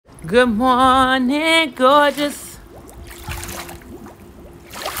Good morning, gorgeous.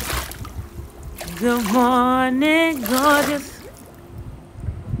 Good morning, gorgeous.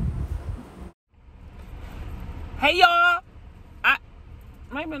 Hey, y'all.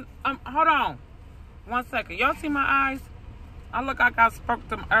 Hold on. 1 second. Y'all see my eyes? I look like I spoke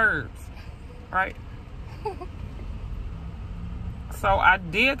them herbs, right? So I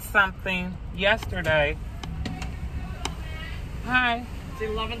did something yesterday. Hi. It's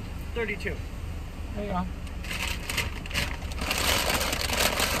 11:32. There you go.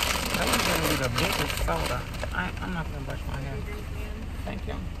 That was going to be the biggest soda. I'm not going to brush my hair. Thank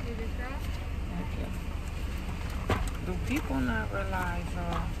you. Thank you. Do people not realize,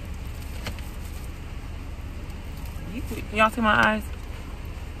 y'all see my eyes?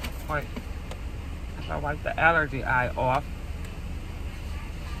 Wait. If I wipe the allergy eye off.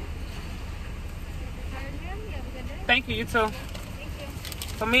 Thank you, you too.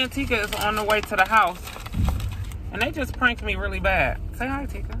 So me and Tika is on the way to the house. And they just pranked me really bad. Say hi,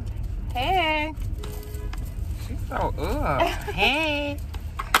 Tika. Hey. She's so, Hey.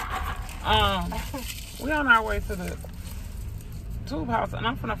 We on our way to the tube house and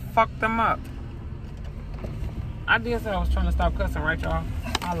I'm finna fuck them up. I did say I was trying to stop cussing, right, y'all?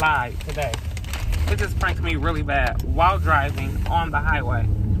 I lied today. It just pranked me really bad while driving on the highway.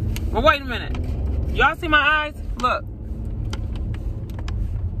 But wait a minute. Y'all see my eyes? Look.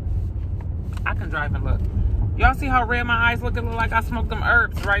 I can drive and look. Y'all see how red my eyes look? It look like I smoked them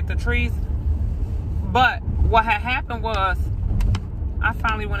herbs, right? The trees. But what had happened was I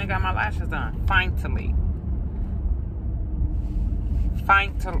finally went and got my lashes done. Finally.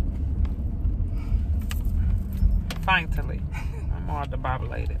 I'm all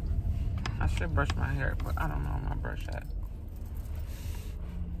discombobulated. I should brush my hair, but I don't know. I'm gonna brush that.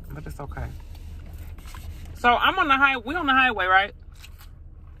 But it's okay. So I'm on the highway. We on the highway, right?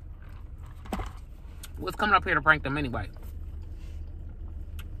 Was coming up here to prank them anyway.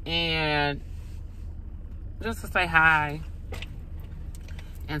 And just to say hi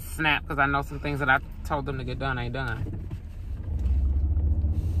and snap, because I know some things that I told them to get done ain't done.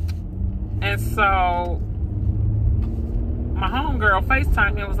 And so my homegirl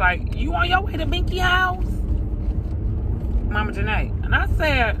FaceTimed me and was like, you on your way to Binky house? Mama Janae. And I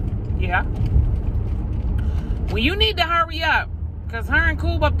said, yeah. Well, you need to hurry up. Because her and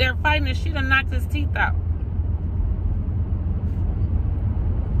Coob up there fighting and she done knocked his teeth out.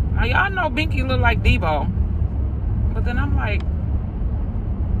 Now, y'all know Binky look like Debo. But then I'm like,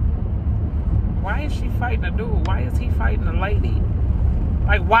 why is she fighting a dude? Why is he fighting a lady?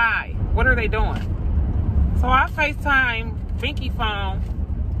 Like, why? What are they doing? So I FaceTime Binky phone.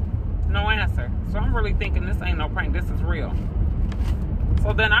 No answer. So I'm really thinking this ain't no prank. This is real.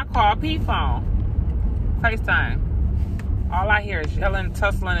 So then I call P phone. FaceTime. All I hear is yelling,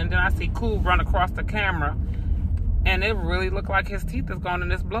 tussling, and then I see Coob run across the camera. And it really looked like his teeth is gone and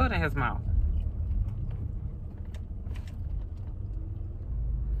there's blood in his mouth.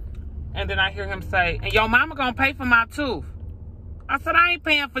 And then I hear him say, and your mama gonna pay for my tooth. I said, I ain't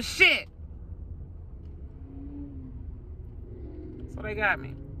paying for shit. So they got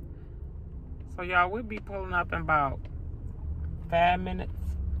me. So y'all, we'll be pulling up in about 5 minutes.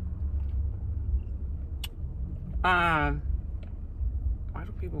 Why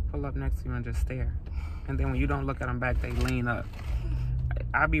do people pull up next to you and just stare? And then when you don't look at them back, they lean up.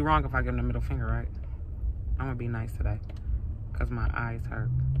 I'd be wrong if I give them the middle finger, right? I'm gonna be nice today. Because my eyes hurt.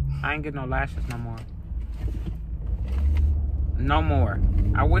 I ain't getting no lashes no more. No more.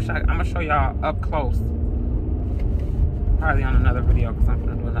 I'm gonna show y'all up close. Probably on another video, because I'm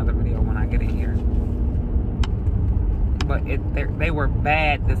gonna do another video when I get in here. But they were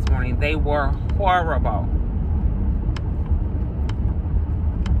bad this morning. They were horrible.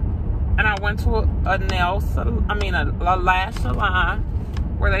 And I went to a lash salon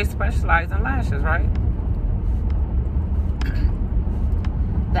where they specialize in lashes, right?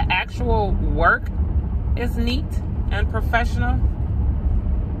 The actual work is neat and professional.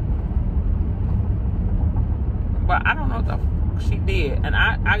 But I don't know what the fuck she did. And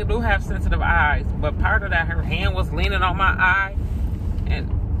I do have sensitive eyes. But part of that, her hand was leaning on my eye. And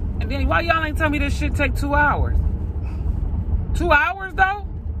then why y'all ain't tell me this shit take 2 hours? 2 hours though?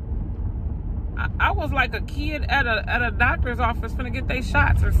 I was like a kid at a doctor's office finna get their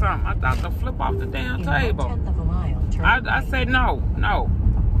shots or something. I thought to flip off the damn table. I said no.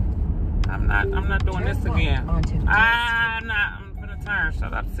 I'm not doing this again. I'm gonna turn.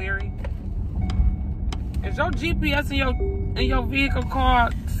 Shut up, Siri. Is your GPS in your vehicle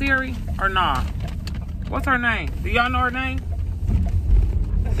called Siri or nah? What's her name? Do y'all know her name?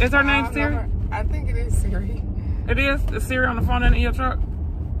 Is her name Siri? I think it is Siri. It is? Is Siri on the phone in your truck?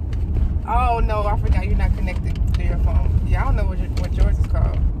 Oh no, I forgot you're not connected to your phone. Yeah, I don't know what yours is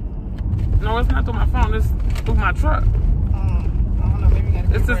called. No, it's not through my phone. It's through my truck. I don't know. Maybe you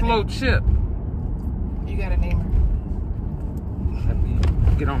gotta. It's this little chip. You gotta name her.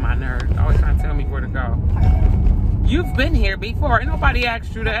 Get on my nerves. Always trying to tell me where to go. You've been here before. Ain't nobody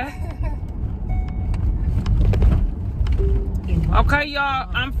asked you that. Okay, y'all.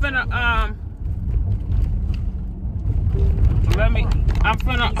 I'm finna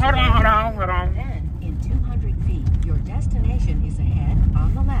hold on. Then, in 200 feet, your destination is ahead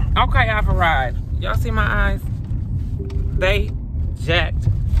on the left. Okay, I've arrived. Y'all see my eyes? They jacked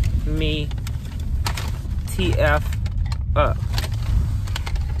me TF up.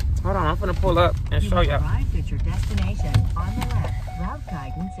 Hold on, I'm gonna pull up and show y'all. Arrived at your destination on the left. Route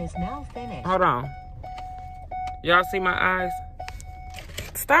guidance is now finished. Hold on. Y'all see my eyes?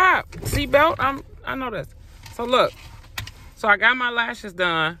 Stop. Seatbelt. I know this. So look. So I got my lashes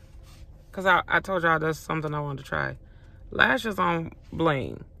done. Cause I told y'all that's something I wanted to try. Lashes on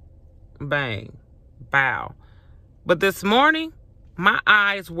bling. Bang. Bow. But this morning, my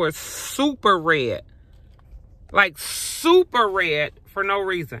eyes were super red. Like super red for no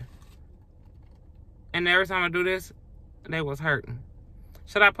reason. And every time I do this, they was hurting.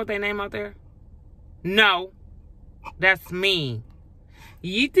 Should I put their name out there? No. That's me.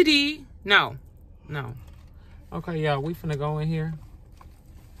 Yeetity. No. No. Okay, y'all, we finna go in here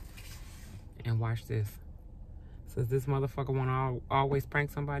and watch this. Since this motherfucker wanna always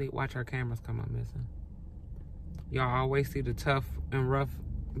prank somebody, watch our cameras come up missing. Y'all always see the tough and rough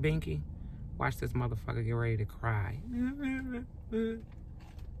Binky. Watch this motherfucker get ready to cry.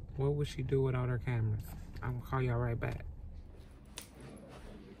 What would she do without her cameras? I'm gonna call y'all right back.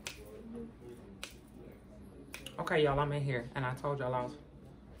 Okay, y'all, I'm in here. And I told y'all I was...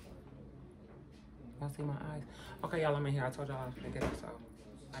 Y'all see my eyes? Okay, y'all, I'm in here. I told y'all I was gonna get it, so...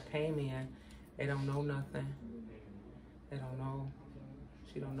 I came in. They don't know nothing. They don't know.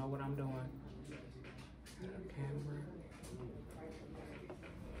 She don't know what I'm doing. Camera.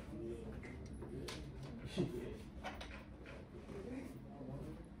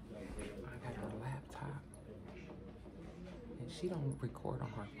 I got her laptop. And she don't record on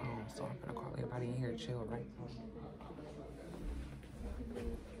her phone, so I'm gonna call everybody in here to chill, right?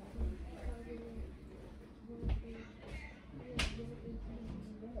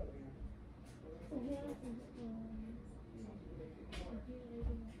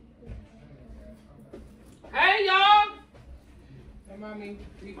 Hey, y'all! Hey, mommy.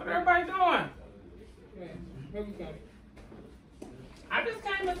 What everybody doing? Where we going? I just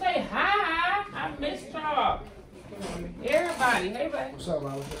came to say hi. I missed y'all. Everybody. Hey, babe. What's up,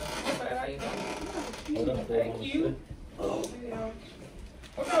 Mama? Hey, how you doing? Thank you.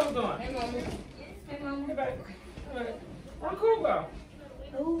 What y'all doing? Hey, mommy. Hey, mama. Hey, babe. Hey, babe. Where cool go?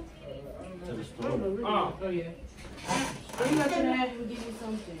 Who? Oh. Oh, yeah. We got your ass to give you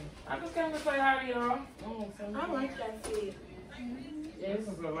something. I just came to say hi to y'all. I like that fit. Yeah, this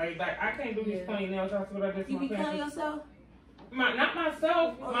is a laid back. I can't do these funny nails. Y'all see what I did to You my be cutting pants? yourself? Not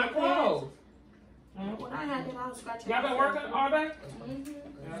myself, my clothes. When I had them, I was scratching. Y'all been working all day? Mm-hmm.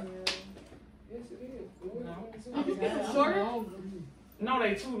 Yes, it is. No. I'm just getting shorter. No,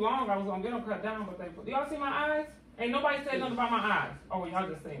 they too long. I was gonna get them cut down, but they. Y'all see my eyes? Ain't nobody said nothing about my eyes. Oh, y'all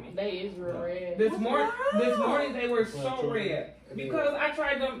just see me. They is real red. This morning they were so red because I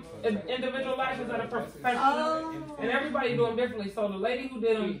tried them individual lashes at a professional, and everybody do them differently. So the lady who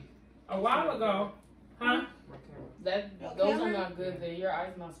did them a while ago, huh? Those are not good. Your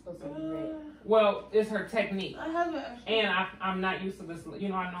eyes not supposed to be red. Well, it's her technique, I haven't. and I'm not used to this. You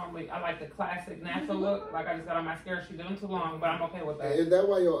know, I like the classic natural look. Like I just got on mascara. She did them too long, but I'm okay with that. Is that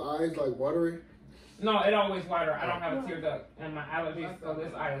why your eyes like watery? No, it always water. I don't have a tear duct, and my allergies, so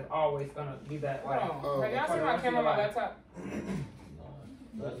this eye is always gonna be that way. Oh. Hey, y'all see my camera on my laptop?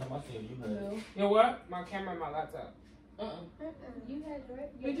 Last time I seen you had. You know what? My camera on my laptop. You had it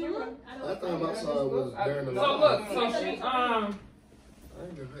right. Did you look? Last time I saw it was during the So look, so she I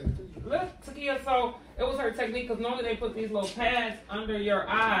ain't been paying attention. look, Takeyya. So it was her technique because normally they put these little pads under your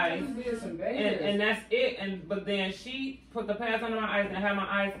eyes, and that's it. But then she put the pads under my eyes and had my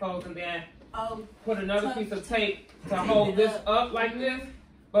eyes closed, and then put another piece of tape to hold this up like this.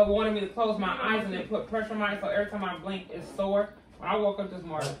 But wanted me to close my eyes and then put pressure on my eyes, so every time I blink, it's sore. When I woke up this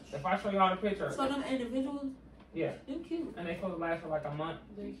morning, if I show y'all the picture, So them individuals, yeah, they're cute. and they supposed to last for like a month.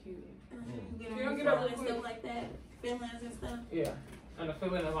 They're cute. You don't get get them over and stuff like that, feelings and stuff. Yeah, and the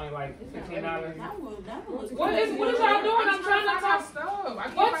filling is only like $15. That was. What is y'all doing? I'm trying to talk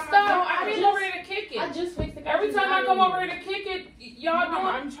stuff. What stuff? I came over here to kick I it. just fixed the Every time I come over here to kick it, y'all doing.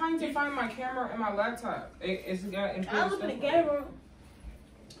 I'm trying to find my camera and my laptop. It's got I was in the game room.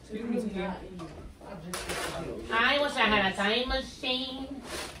 I wish I had a time machine.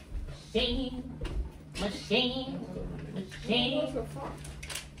 Machine.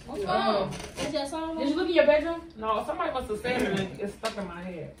 Oh, Is that song? did you look in your bedroom? No, somebody must have said it and it's stuck in my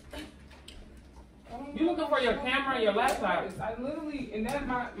head. You looking for your camera and your laptop? I literally, and then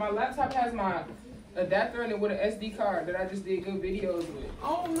my laptop has my adapter in it with an SD card that I just did good videos with.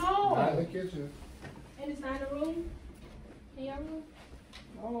 Oh Not in no. the kitchen. And it's not in the room? In your room?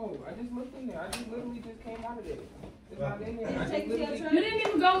 No, I just looked in there. I just literally just came out of there. It's not in there. I just Take it to your literally- truck? You didn't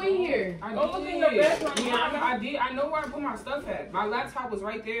even go in here. I Go did. look in your bedroom. Yeah, I did. I know where I put my stuff at. My laptop was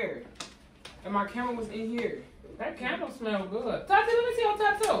right there. And my camera was in here. That candle smells good. Tati, let me see your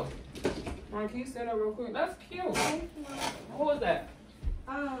tattoo. Mom, can you stand up real quick? That's cute. Who is that?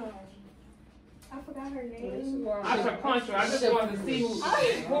 I forgot her This name. is why I I'm- should punch her. I just wanted to see who is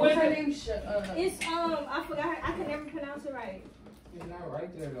What's her it. name? It's I forgot her. I could never pronounce it right. It's not right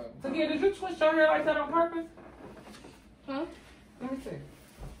there though. Takia, did you twist your hair like that on purpose? Huh? Let me see.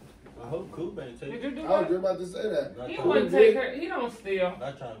 I hope Coop ain't Did take you it. do I was that? just about to say that. Not He trying, wouldn't take her. He don't steal.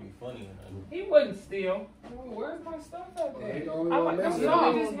 not trying to be funny or nothing. He wouldn't steal. Oh, where's my stuff at He there? the only I one like them missing.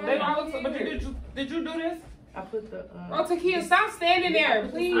 soft. They don't look. But did you do this? I put the. Oh, Takia, stop standing there,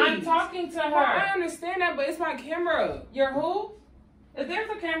 please. I'm talking to Well, I her. understand that, but it's my camera. You're who? There's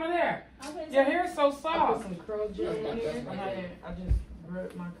a camera there. Okay, Your hair is so I put soft. some curl gel in here. And I just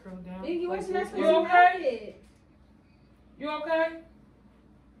brought my curl down. Biggie, what's the next one? You okay? You okay?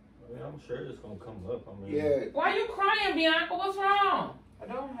 I mean, I'm sure it's gonna come up. I mean, Yeah, Why you crying, Bianca? What's wrong? I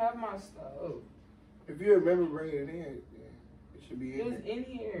don't have my stuff. if you remember bringing it in, yeah, it should be It in was there. in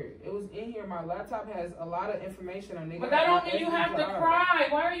here. It was in here. My laptop has a lot of information on it. But that don't mean you have to cry.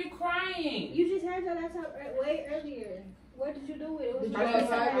 Why are you crying? You just had your laptop way earlier. What did you do with it? Was Did it you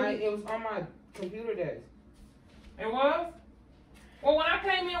just outside? It was on my computer desk. It was? Well, when I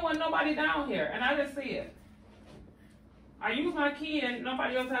came in, wasn't nobody down here, and I didn't see it. I used my key, and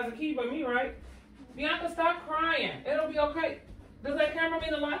nobody else has a key but me, right? Bianca, stop crying. It'll be okay. Does that camera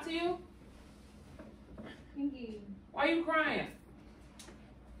mean a lot to you? Biggie. Why are you crying?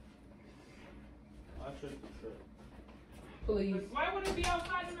 I checked the truck. Please. Why would it be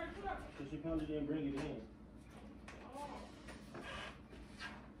outside in her truck? Cause she probably didn't bring it in. Oh.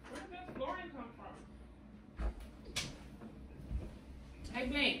 Where did this flooring come from? Hey,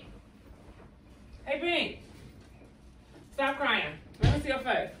 Bink. Hey, Bink. Stop crying. Let me see your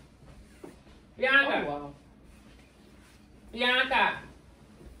face. Bianca. Oh, wow. Bianca.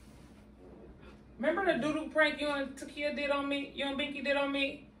 Remember the doo-doo prank you and Takia did on me? You and Binky did on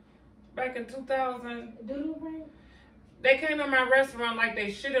me? Back in 2000. Doodle prank? They came in my restaurant like they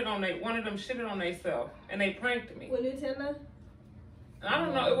shitted on one of them shitted on themselves. And they pranked me. With Nutella? And I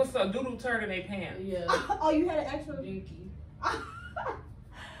don't know, it was a doo-doo turd in their pants. Yeah. Oh, you had an actual. Binky.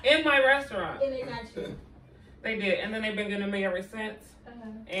 In my restaurant. And they got you. They did. And then they've been getting me ever since. Uh-huh.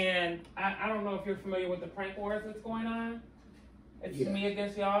 And I don't know if you're familiar with the prank wars that's going on. It's Yeah. me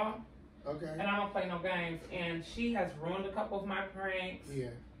against y'all. Okay. And I don't play no games. And she has ruined a couple of my pranks. Yeah.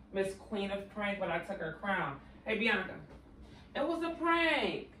 Miss Queen of Prank, but I took her crown. Hey, Bianca. It was a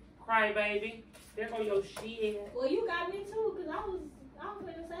prank. Cry, baby. There go your shit. Well, you got me too, because I was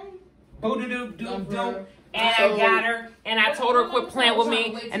going to say. Boo-doo-doo-doo-doo. And I got her. And I told her quit playing with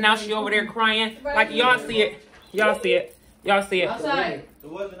me. And now she over there crying. Like, y'all see it. Y'all see it. Y'all see it. Outside. It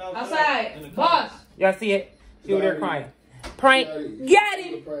wasn't outside. In the Outside. car. Boss. Y'all see it. She over there crying. Prank. Get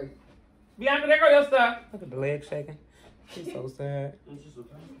him. Bianca, there go your stuff. Look at the leg shaking. She's so sad. It's just a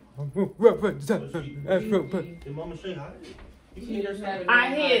prank. I Did Mama Shay hide it? She just had a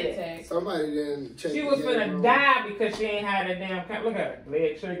hid it. attack. Somebody didn't check. She was the finna game room. die because she ain't had that damn camera. Look at her.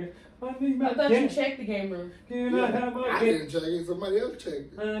 Leg shaking. I need my I thought you camera. checked the game room. Can I have my I camera? didn't check it. Somebody else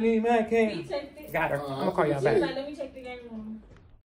checked it. I need my He camera. checked it. Got her. Oh, I'm gonna call y'all I back. Like, let me check